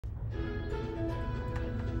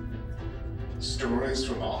Stories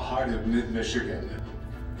from the heart of mid-Michigan.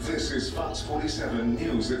 This is Fox 47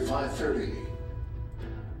 News at 5:30.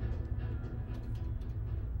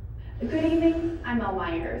 Good evening, I'm Mel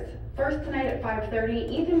Myers. First tonight at 5:30,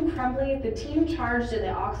 Ethan Crumbley, the teen charged in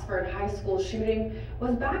the Oxford High School shooting,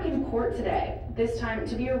 was back in court today, this time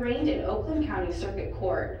to be arraigned in Oakland County Circuit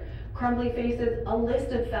Court. Crumbley faces a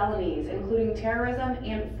list of felonies, including terrorism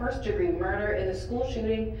and first-degree murder in the school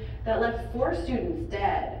shooting that left 4 students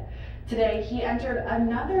dead. Today, he entered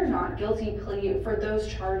another not guilty plea for those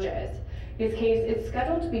charges. His case is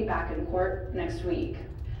scheduled to be back in court next week.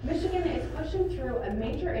 Michigan is pushing through a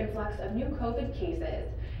major influx of new COVID cases.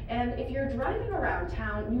 And if you're driving around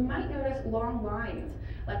town, you might notice long lines,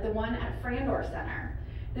 like the one at Frandor Center.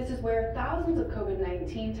 This is where thousands of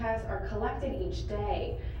COVID-19 tests are collected each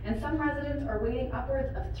day, and some residents are waiting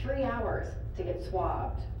upwards of 3 hours to get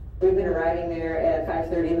swabbed. We've been arriving there at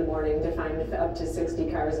 5:30 in the morning to find up to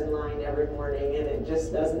 60 cars in line every morning, and it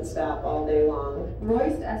just doesn't stop all day long.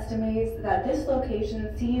 Royce estimates that this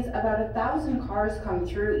location sees about 1,000 cars come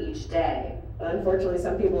through each day. Unfortunately,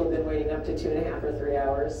 some people have been waiting up to 2.5 or 3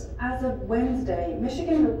 hours. As of Wednesday,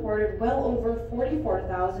 Michigan reported well over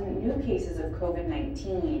 44,000 new cases of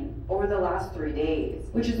COVID-19 over the last 3 days,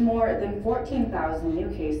 which is more than 14,000 new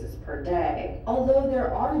cases per day. Although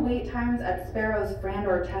there are wait times at Sparrow's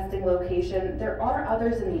Frandor testing location, there are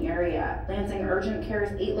others in the area. Lansing Urgent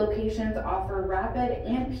Care's 8 locations offer rapid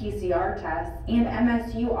and PCR tests, and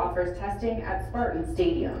MSU offers testing at Spartan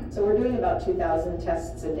Stadium. So we're doing about 2,000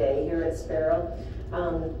 tests a day here at Sparrow.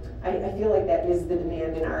 I feel like that is the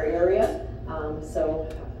demand in our area, so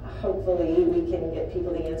hopefully we can get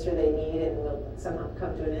people the answer they need and we'll somehow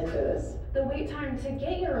come to an end to this. The wait time to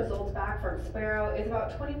get your results back from Sparrow is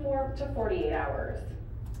about 24 to 48 hours.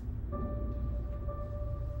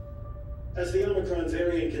 As the Omicron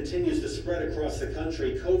variant continues to spread across the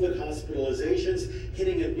country, COVID hospitalizations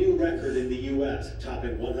hitting a new record in the U.S.,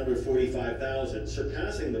 topping 145,000,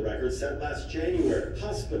 surpassing the record set last January.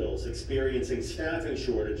 Hospitals experiencing staffing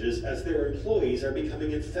shortages as their employees are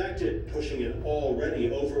becoming infected, pushing an already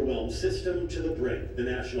overwhelmed system to the brink. The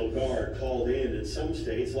National Guard called in some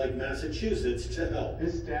states like Massachusetts to help.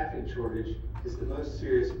 This staffing shortage is the most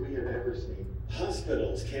serious we have ever seen.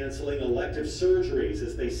 Hospitals canceling elective surgeries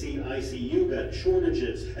as they see ICU bed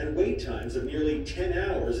shortages and wait times of nearly 10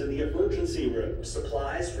 hours in the emergency room.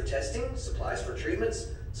 Supplies for testing, supplies for treatments,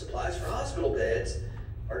 supplies for hospital beds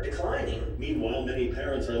are declining. Meanwhile, many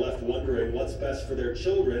parents are left wondering what's best for their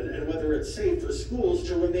children and whether it's safe for schools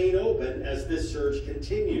to remain open as this surge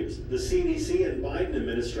continues. The CDC and Biden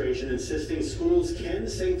administration insisting schools can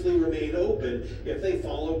safely remain open if they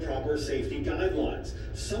follow proper safety guidelines.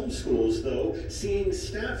 Some schools, though, seeing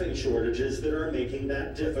staffing shortages that are making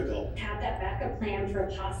that difficult. Have that backup plan for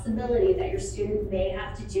a possibility that your student may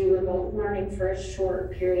have to do remote learning for a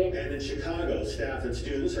short period. And in Chicago, staff and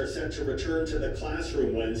students are set to return to the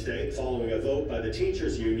classroom Wednesday, following a vote by the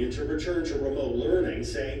teachers union to return to remote learning,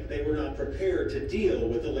 saying they were not prepared to deal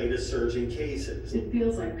with the latest surge in cases. It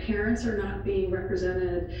feels like parents are not being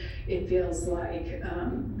represented. It feels like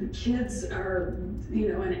the kids are,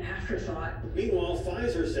 an afterthought. Meanwhile,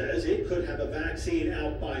 Pfizer says it could have a vaccine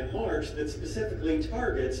out by March that specifically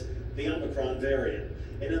targets the Omicron variant.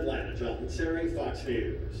 In Atlanta, Jonathan Seri, Fox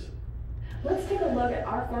News. Let's take a look at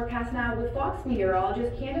our forecast now with Fox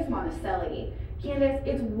meteorologist Candace Monticelli. Candace,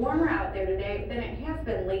 it's warmer out there today than it has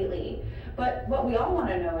been lately. But what we all want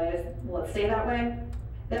to know is, will it stay that way?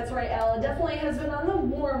 That's right, Elle. It definitely has been on the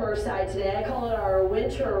warmer side today. I call it our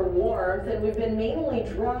winter warmth, and we've been mainly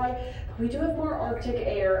dry. But we do have more Arctic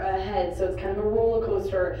air ahead, so it's kind of a roller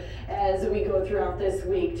coaster as we go throughout this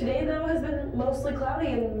week. Today, though, has been mostly cloudy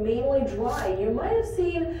and mainly dry. You might have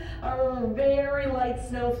seen a very light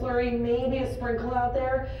snow flurry, maybe a sprinkle out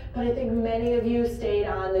there, but I think many of you stayed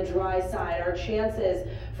on the dry side. Our chances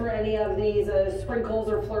for any of these sprinkles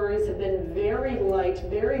or flurries have been very light,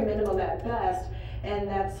 very minimum at best. And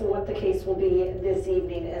that's what the case will be this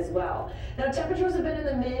evening as well. Now, temperatures have been in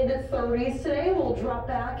the mid-30s today. We'll drop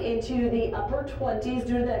back into the upper 20s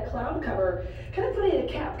due to that cloud cover, kind of putting a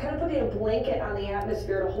cap, kind of putting a blanket on the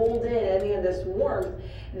atmosphere to hold in any of this warmth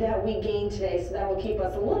that we gained today. So that will keep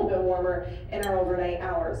us a little bit warmer in our overnight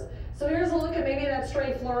hours. So here's a look at maybe that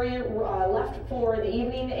stray flurry left for the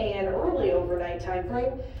evening and early overnight time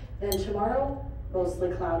frame. Then tomorrow,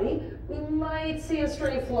 mostly cloudy. We might see a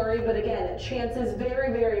stray flurry, but again, chances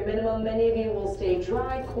very, very minimum. Many of you will stay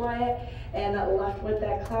dry, quiet, and left with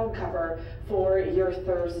that cloud cover for your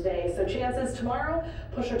Thursday. So chances tomorrow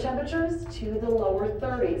push our temperatures to the lower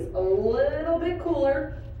 30s. A little bit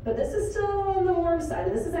cooler But this is still on the warm side,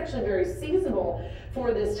 and this is actually very seasonal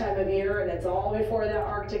for this time of year, and it's all before that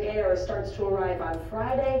Arctic air starts to arrive on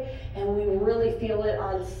Friday, and we really feel it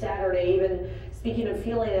on Saturday. Even speaking of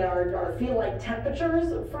feeling it, our feel-like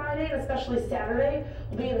temperatures Friday, and especially Saturday,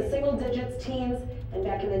 will be in the single digits, teens, and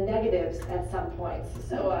back in the negatives at some points.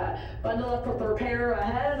 So bundle up or prepare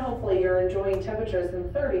ahead, and hopefully you're enjoying temperatures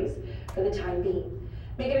in the 30s for the time being.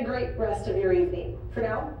 Make it a great rest of your evening. For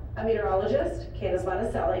now, I'm meteorologist Candace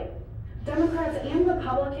Monticelli. Democrats and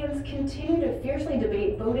Republicans continue to fiercely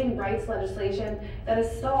debate voting rights legislation that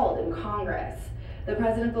is stalled in Congress. The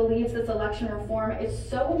president believes this election reform is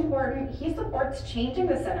so important, he supports changing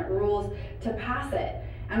the Senate rules to pass it.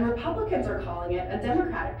 And Republicans are calling it a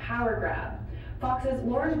Democratic power grab. Fox's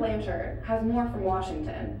Lauren Blanchard has more from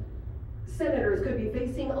Washington. Senators could be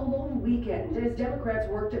facing a long weekend as Democrats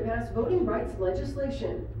work to pass voting rights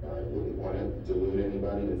legislation. I wouldn't want to delude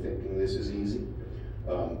anybody into thinking this is easy,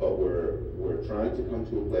 but we're trying to come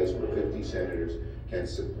to a place where 50 senators can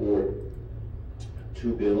support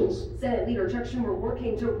 2 bills. Senate Leader Chuck Schumer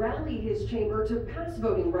working to rally his chamber to pass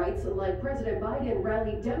voting rights like President Biden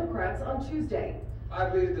rallied Democrats on Tuesday. I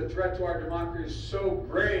believe the threat to our democracy is so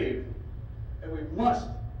grave that we must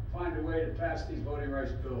find a way to pass these voting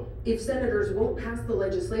rights bills. If senators won't pass the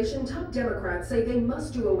legislation, top Democrats say they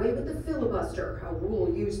must do away with the filibuster, a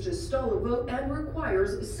rule used to stall a vote and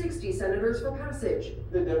requires 60 senators for passage.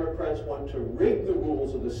 The Democrats want to rig the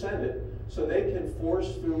rules of the Senate so they can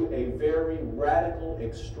force through a very radical,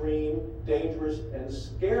 extreme, dangerous, and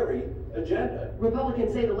scary agenda.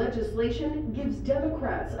 Republicans say the legislation gives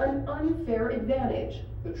Democrats an unfair advantage.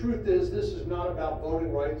 The truth is, this is not about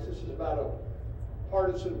voting rights. This is about a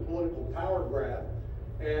partisan political power grab,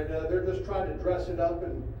 and they're just trying to dress it up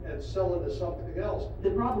and sell it as something else.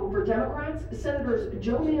 The problem for Democrats, Senators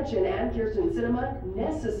Joe Manchin and Kyrsten Sinema,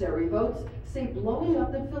 necessary votes, say blowing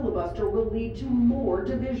up the filibuster will lead to more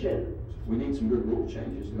division. We need some good rule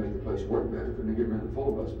changes to make the place work better. If we're going to get rid of the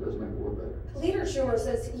filibuster, it does make it work better. Leader Schumer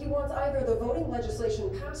says he wants either the voting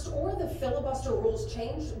legislation passed or the filibuster rules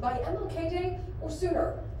changed by MLK Day or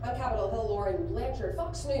sooner. On Capitol Hill, Lauren Blanchard,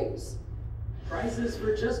 Fox News. Prices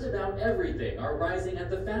for just about everything are rising at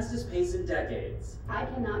the fastest pace in decades. I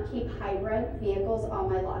cannot keep hybrid vehicles on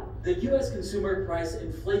my lot. The U.S. Consumer Price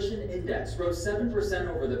Inflation Index rose 7%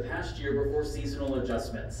 over the past year before seasonal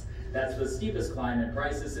adjustments. That's the steepest climb in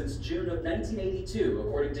prices since June of 1982,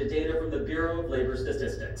 according to data from the Bureau of Labor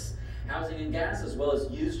Statistics. Housing and gas, as well as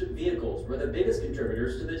used vehicles, were the biggest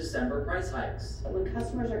contributors to the December price hikes. When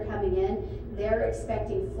customers are coming in, they're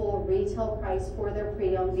expecting full retail price for their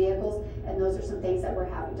pre-owned vehicles, and those are some things that we're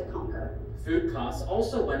having to conquer. Food costs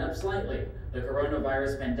also went up slightly, the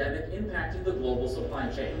coronavirus pandemic impacting the global supply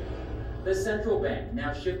chain. The central bank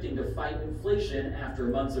now shifting to fight inflation after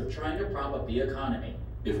months of trying to prop up the economy.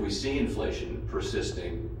 If we see inflation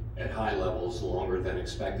persisting at high levels longer than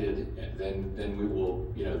expected, then we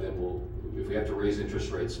will, if we have to raise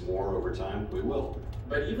interest rates more over time, we will.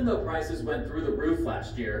 But even though prices went through the roof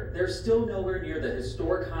last year, they're still nowhere near the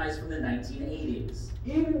historic highs from the 1980s.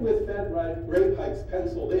 Even with Fed rate hikes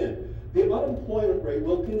penciled in, the unemployment rate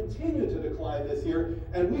will continue to decline this year,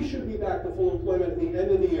 and we should be back to full employment at the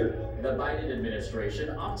end of the year. The Biden administration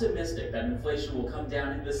optimistic that inflation will come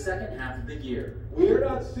down in the second half of the year. We're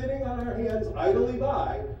not sitting on our hands idly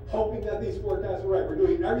by, hoping that these forecasts are right. We're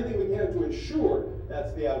doing everything we can to ensure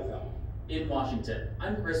that's the outcome. In Washington,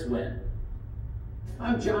 I'm Chris Wynn.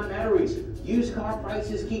 I'm John Matteries. Used car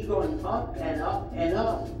prices keep going up and up and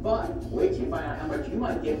up, but wait till you find out how much you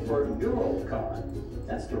might get for your old car.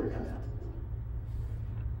 That story coming up.